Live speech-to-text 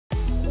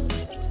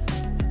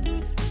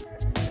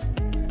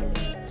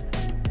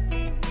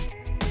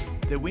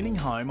Their winning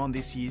home on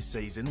this year's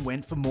season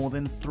went for more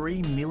than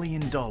 $3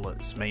 million,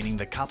 meaning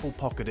the couple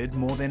pocketed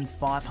more than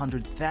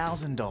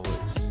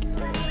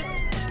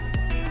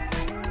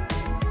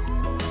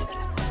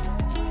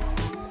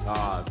 $500,000.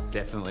 Oh,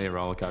 definitely a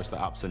roller coaster,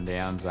 ups and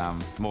downs.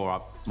 More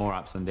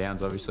ups than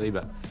downs, obviously.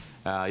 But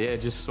yeah,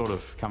 just sort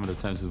of coming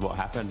to terms with what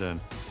happened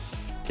and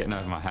getting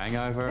over my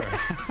hangover.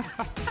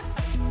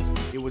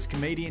 It was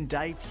comedian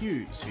Dave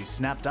Hughes who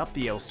snapped up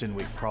the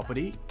Elstonwick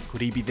property.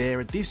 Could he be there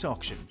at this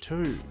auction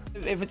too?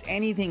 If it's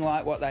anything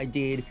like what they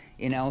did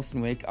in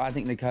Elstonwick, I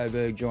think the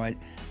Coburg joint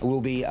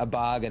will be a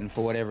bargain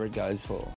for whatever it goes for.